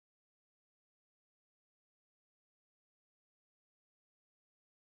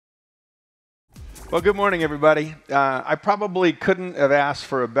Well, good morning, everybody. I probably couldn't have asked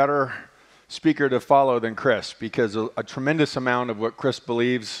for a better speaker to follow than Chris, because a tremendous amount of what Chris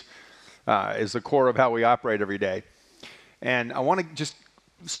believes is the core of how we operate every day. And I want to just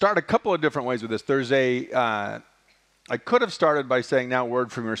start a couple of different ways with this. I could have started by saying now a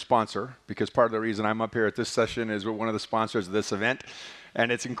word from your sponsor, because part of the reason I'm up here at this session is we're one of the sponsors of this event,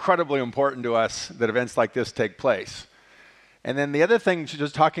 and it's incredibly important to us that events like this take place. And then the other thing,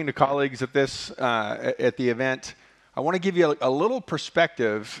 just talking to colleagues at at the event, I want to give you a little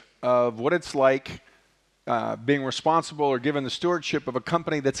perspective of what it's like being responsible or given the stewardship of a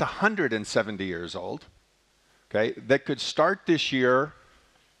company that's 170 years old, okay, that could start this year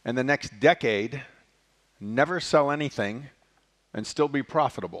and the next decade, never sell anything, and still be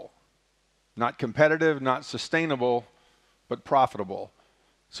profitable. Not competitive, not sustainable, but profitable.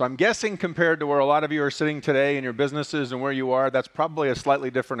 So I'm guessing compared to where a lot of you are sitting today in your businesses and where you are, that's probably a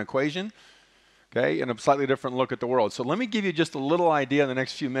slightly different equation, okay, and a slightly different look at the world. So let me give you just a little idea in the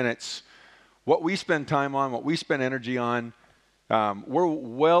next few minutes what we spend time on, what we spend energy on. We're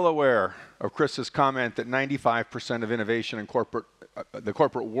well aware of Chris's comment that 95% of innovation in the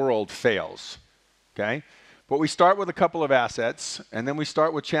corporate world fails, okay? But we start with a couple of assets, and then we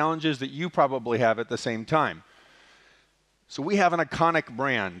start with challenges that you probably have at the same time. So we have an iconic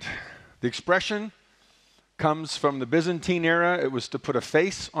brand. The expression comes from the Byzantine era. It was to put a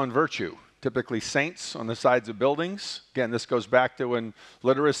face on virtue, typically saints on the sides of buildings. Again, this goes back to when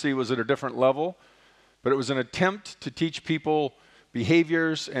literacy was at a different level. But it was an attempt to teach people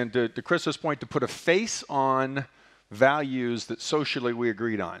behaviors and, to Chris's point, to put a face on values that socially we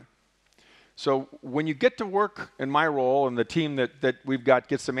agreed on. So when you get to work in my role and the team that we've got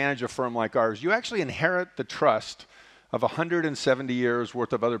gets to manage a firm like ours, you actually inherit the trust of 170 years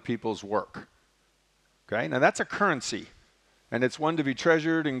worth of other people's work. Okay? Now that's a currency, and it's one to be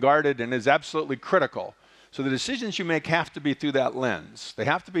treasured and guarded and is absolutely critical. So the decisions you make have to be through that lens. They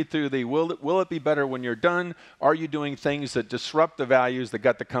have to be through the will it be better when you're done? Are you doing things that disrupt the values that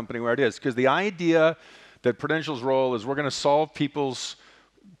got the company where it is? Because the idea that Prudential's role is we're going to solve people's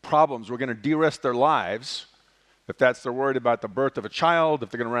problems, we're going to de-risk their lives. If that's they're worried about the birth of a child, if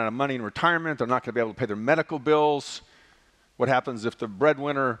they're going to run out of money in retirement, they're not going to be able to pay their medical bills. What happens if the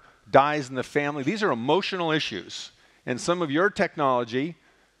breadwinner dies in the family? These are emotional issues. And some of your technology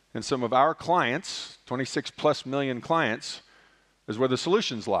and some of our clients, 26 plus million clients, is where the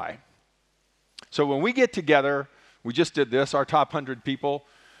solutions lie. So when we get together, we just did this, our top 100 people,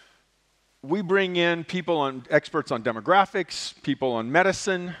 we bring in experts on demographics, people on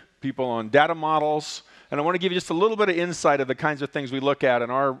medicine, people on data models. And I want to give you just a little bit of insight of the kinds of things we look at in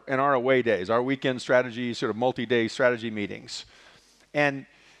our away days, our weekend strategy, sort of multi-day strategy meetings. And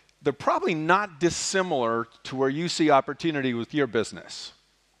they're probably not dissimilar to where you see opportunity with your business,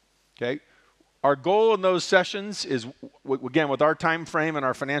 okay? Our goal in those sessions is, again, with our time frame and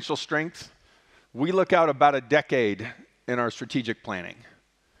our financial strength, we look out about a decade in our strategic planning,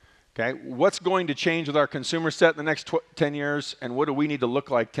 okay? What's going to change with our consumer set in the next 10 years, and what do we need to look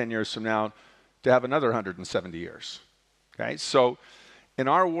like 10 years from now to have another 170 years, okay? So in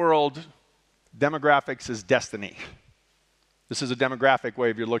our world, demographics is destiny. This is a demographic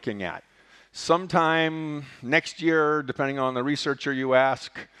wave you're looking at. Sometime next year, depending on the researcher you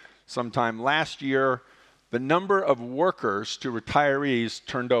ask, sometime last year, the number of workers to retirees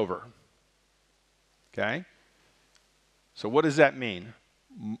turned over, okay? So what does that mean?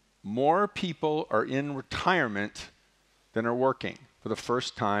 More people are in retirement than are working for the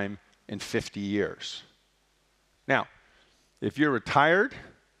first time in 50 years. Now, if you're retired,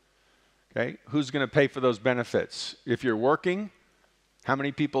 okay, who's going to pay for those benefits? If you're working, how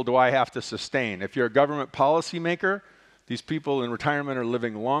many people do I have to sustain? If you're a government policymaker, these people in retirement are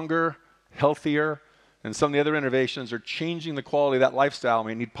living longer, healthier, and some of the other innovations are changing the quality of that lifestyle, and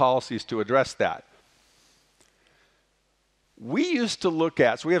we need policies to address that. We used to look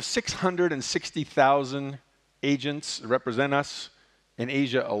at, so we have 660,000 agents that represent us in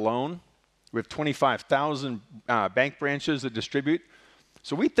Asia alone. We have 25,000 bank branches that distribute.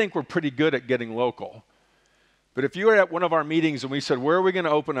 So we think we're pretty good at getting local. But if you were at one of our meetings and we said, where are we going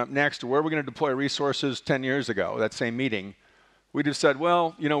to open up next, or where are we going to deploy resources 10 years ago, that same meeting, we'd have said,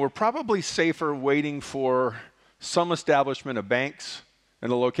 well, you know, we're probably safer waiting for some establishment of banks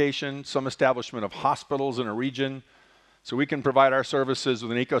in a location, some establishment of hospitals in a region, so we can provide our services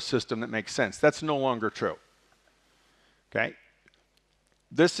with an ecosystem that makes sense. That's no longer true, okay?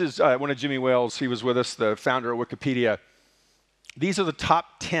 This is one of Jimmy Wales. He was with us, the founder of Wikipedia. These are the top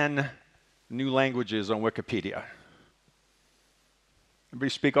 10 new languages on Wikipedia. Everybody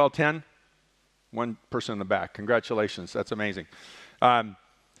speak all 10? One person in the back. Congratulations. That's amazing.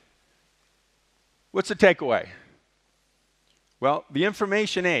 What's the takeaway? Well, the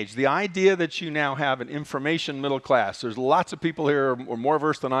information age, the idea that you now have an information middle class. There's lots of people here who are more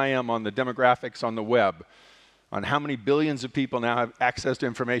versed than I am on the demographics on the web, on how many billions of people now have access to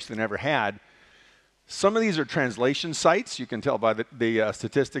information they never had. Some of these are translation sites. You can tell by the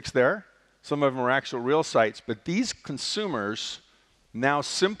statistics there. Some of them are actual real sites. But these consumers now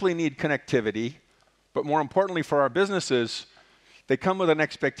simply need connectivity. But more importantly for our businesses, they come with an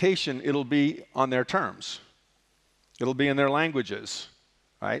expectation it'll be on their terms. It'll be in their languages,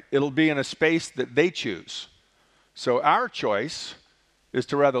 right? It'll be in a space that they choose. So our choice is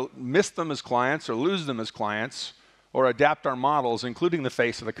to rather miss them as clients or lose them as clients or adapt our models, including the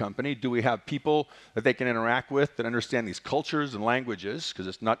face of the company. Do we have people that they can interact with that understand these cultures and languages? Because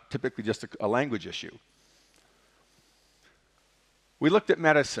it's not typically just a language issue. We looked at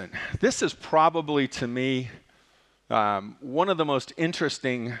medicine. This is probably, to me, one of the most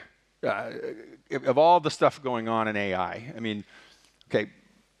interesting of all the stuff going on in AI. I mean, okay,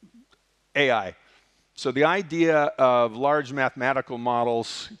 AI. So the idea of large mathematical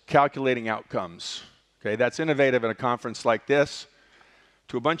models calculating outcomes. Okay, that's innovative in a conference like this.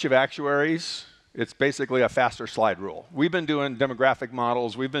 To a bunch of actuaries, it's basically a faster slide rule. We've been doing demographic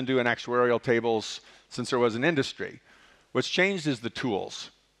models. We've been doing actuarial tables since there was an industry. What's changed is the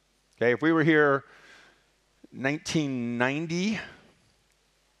tools. Okay, if we were here 1990,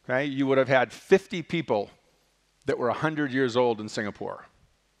 okay, you would have had 50 people that were 100 years old in Singapore.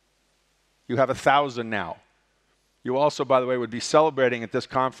 You have 1,000 now. You also, by the way, would be celebrating at this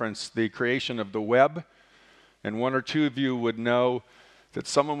conference the creation of the web, and one or two of you would know that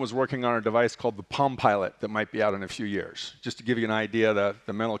someone was working on a device called the Palm Pilot that might be out in a few years, just to give you an idea of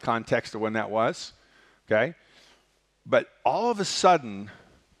the mental context of when that was, okay? But all of a sudden,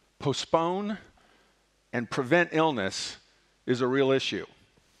 postpone and prevent illness is a real issue.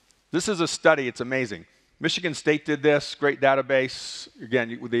 This is a study, it's amazing. Michigan State did this, great database.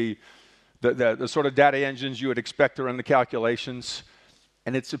 Again, the sort of data engines you would expect to run the calculations,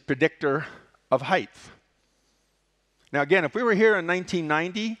 and it's a predictor of height. Now again, if we were here in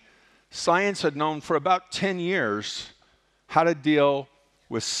 1990, science had known for about 10 years how to deal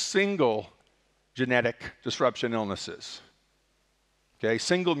with single genetic disruption illnesses. Okay,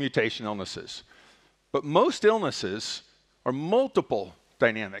 single mutation illnesses. But most illnesses are multiple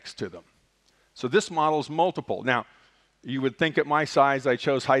dynamics to them. So this model is multiple. Now, you would think at my size I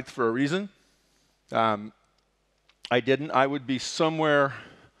chose height for a reason. I didn't. I would be somewhere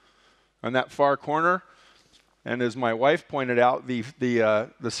on that far corner. And as my wife pointed out,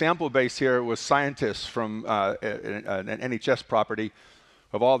 the sample base here was scientists from an NHS property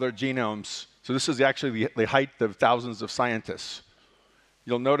of all their genomes. So this is actually the height of thousands of scientists.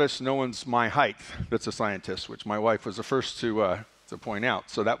 You'll notice no one's my height that's a scientist, which my wife was the first to point out.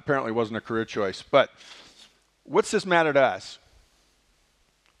 So that apparently wasn't a career choice. But what's this matter to us?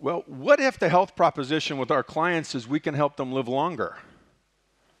 Well, what if the health proposition with our clients is we can help them live longer?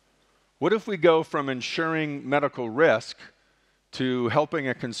 What if we go from ensuring medical risk to helping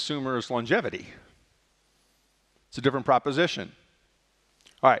a consumer's longevity? It's a different proposition.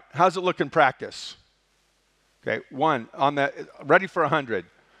 All right, how's it look in practice? Okay, one, on the ready for 100.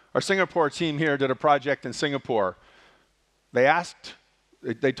 Our Singapore team here did a project in Singapore.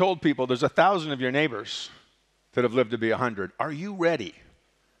 They told people there's 1,000 of your neighbors that have lived to be 100. Are you ready?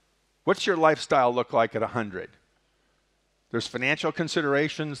 What's your lifestyle look like at 100? There's financial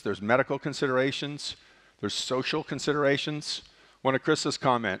considerations, there's medical considerations, there's social considerations. One of Chris's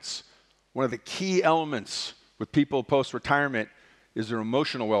comments, one of the key elements with people post-retirement is their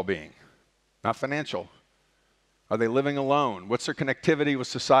emotional well-being, not financial. Are they living alone? What's their connectivity with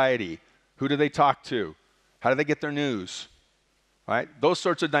society? Who do they talk to? How do they get their news? Right? Those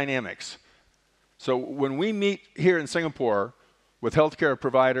sorts of dynamics. So when we meet here in Singapore with healthcare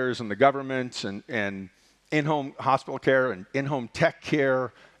providers and the government and in-home hospital care and in-home tech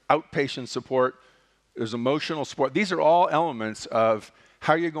care, outpatient support, there's emotional support. These are all elements of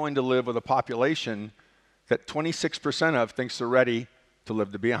how you're going to live with a population that 26% of thinks they're ready to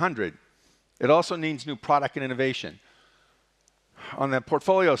live to be 100. It also needs new product and innovation. On the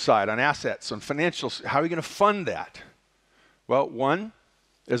portfolio side, on assets, on financials, how are you going to fund that? Well, one,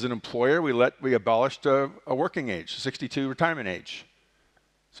 as an employer, we abolished a working age, 62 retirement age.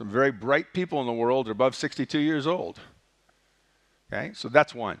 Some very bright people in the world are above 62 years old. Okay, so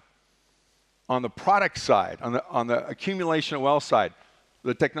that's one. On the product side, on the accumulation of wealth side,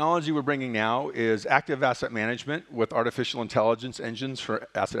 the technology we're bringing now is active asset management with artificial intelligence engines for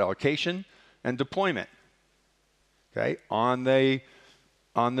asset allocation and deployment. Okay, on the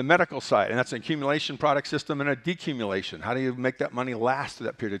medical side, and that's an accumulation product system and a decumulation. How do you make that money last through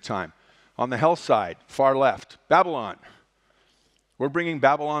that period of time? On the health side, far left, Babylon. We're bringing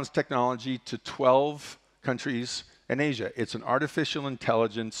Babylon's technology to 12 countries in Asia. It's an artificial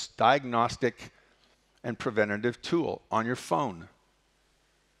intelligence diagnostic and preventative tool on your phone.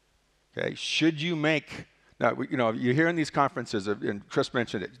 Okay, should you make, now, you hear in these conferences, and Chris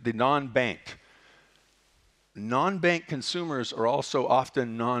mentioned it, the non-banked. Non-bank consumers are also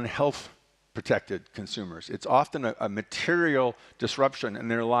often non-health protected consumers. It's often a material disruption in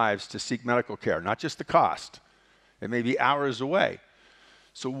their lives to seek medical care, not just the cost. It may be hours away.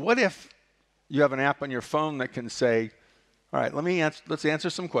 So what if you have an app on your phone that can say, all right, let's answer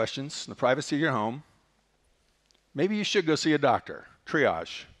some questions in the privacy of your home. Maybe you should go see a doctor,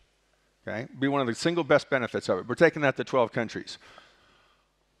 triage. Okay, be one of the single best benefits of it. We're taking that to 12 countries.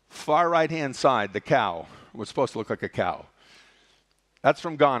 Far right-hand side, the cow, was supposed to look like a cow. That's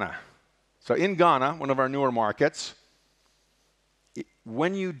from Ghana. So in Ghana, one of our newer markets,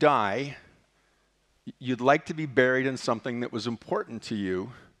 when you die, you'd like to be buried in something that was important to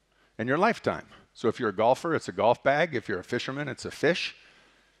you in your lifetime. So if you're a golfer, it's a golf bag. If you're a fisherman, it's a fish.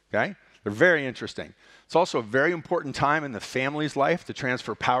 Okay? They're very interesting. It's also a very important time in the family's life to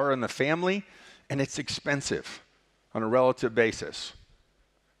transfer power in the family, and it's expensive on a relative basis.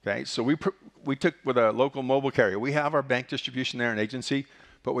 Okay? So we took with a local mobile carrier. We have our bank distribution there, an agency,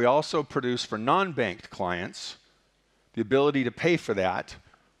 but we also produce for non-banked clients the ability to pay for that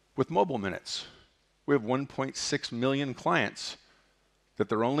with mobile minutes. We have 1.6 million clients that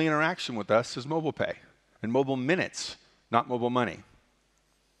their only interaction with us is mobile pay and mobile minutes, not mobile money.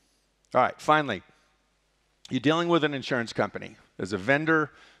 All right, finally, you're dealing with an insurance company. As a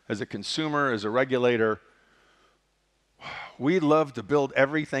vendor, as a consumer, as a regulator, we love to build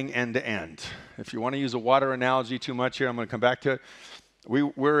everything end to end. If you want to use a water analogy too much here, I'm going to come back to it.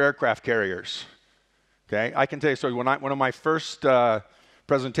 We're aircraft carriers. Okay, I can tell you a story. One of my first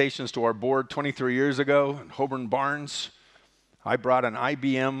presentations to our board 23 years ago in Holborn Barnes, I brought an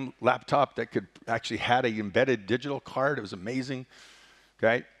IBM laptop that actually had an embedded digital card. It was amazing.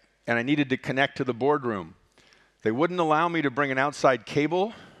 Okay, and I needed to connect to the boardroom. They wouldn't allow me to bring an outside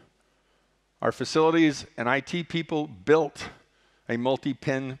cable. Our facilities and IT people built a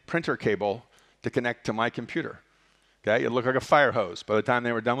multi-pin printer cable to connect to my computer. Okay, it looked like a fire hose. By the time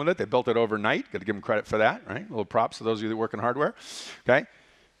they were done with it, they built it overnight. Got to give them credit for that, right? Little props to those of you that work in hardware. Okay,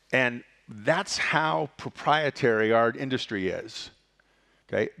 and that's how proprietary our industry is.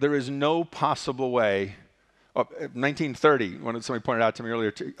 Okay, there is no possible way. 1930, when somebody pointed out to me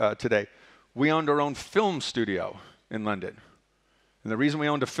earlier today, we owned our own film studio in London. And the reason we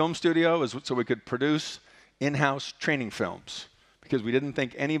owned a film studio is so we could produce in-house training films, because we didn't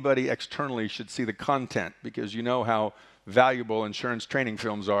think anybody externally should see the content, because you know how valuable insurance training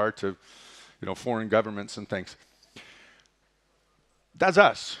films are to foreign governments and things. That's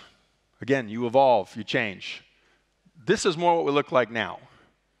us. Again, you evolve, you change. This is more what we look like now.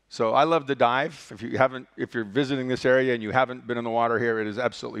 So I love to dive. If you're visiting this area and you haven't been in the water here, it is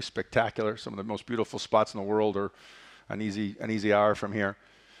absolutely spectacular. Some of the most beautiful spots in the world are an easy hour from here.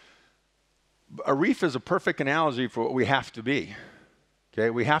 A reef is a perfect analogy for what we have to be. Okay,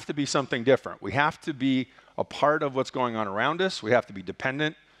 we have to be something different. We have to be a part of what's going on around us. We have to be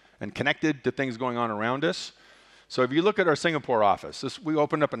dependent and connected to things going on around us. So if you look at our Singapore office, we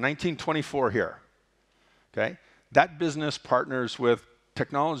opened up in 1924 here. Okay, that business partners with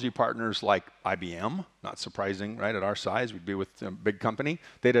technology partners like IBM, not surprising, right? At our size, we'd be with a big company.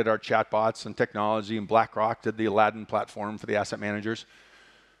 They did our chatbots and technology, and BlackRock did the Aladdin platform for the asset managers.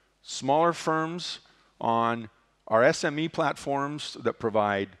 Smaller firms on our SME platforms that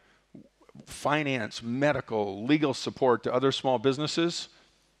provide finance, medical, legal support to other small businesses,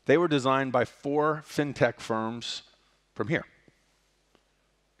 they were designed by 4 fintech firms from here.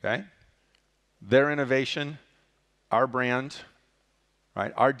 Okay? Their innovation, our brand,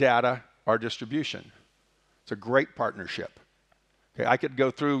 right? Our data, our distribution. It's a great partnership. Okay, I could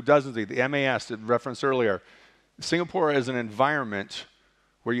go through dozens of these. The MAS that referenced earlier. Singapore is an environment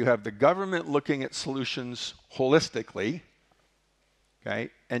where you have the government looking at solutions holistically, okay,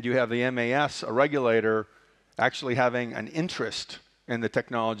 and you have the MAS, a regulator, actually having an interest in the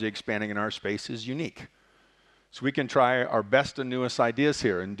technology expanding in our space is unique. So we can try our best and newest ideas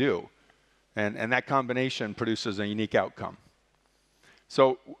here and do. And that combination produces a unique outcome.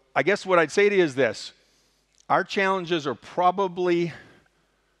 So I guess what I'd say to you is this. Our challenges are probably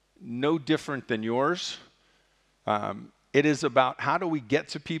no different than yours. It is about how do we get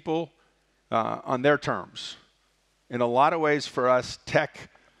to people on their terms. In a lot of ways for us, tech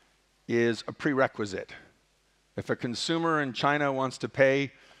is a prerequisite. If a consumer in China wants to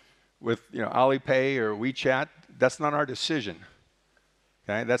pay with Alipay or WeChat, that's not our decision.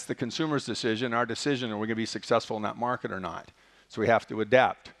 Okay? That's the consumer's decision. Our decision, are we going to be successful in that market or not? So we have to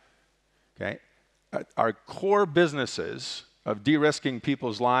adapt. Okay? Our core businesses of de-risking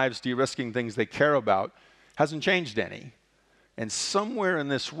people's lives, de-risking things they care about, hasn't changed any. And somewhere in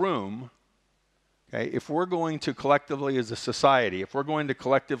this room, okay, if we're going to collectively as a society, if we're going to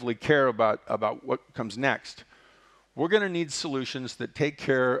collectively care about what comes next, we're going to need solutions that take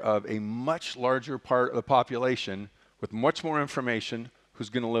care of a much larger part of the population with much more information, who's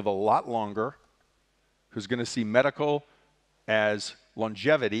going to live a lot longer, who's going to see medical as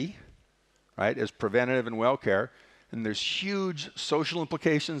longevity, right, as preventative and well care. And there's huge social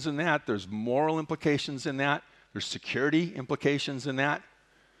implications in that. There's moral implications in that. There's security implications in that.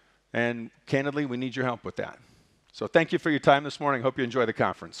 And candidly, we need your help with that. So thank you for your time this morning. Hope you enjoy the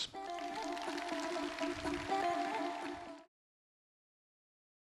conference.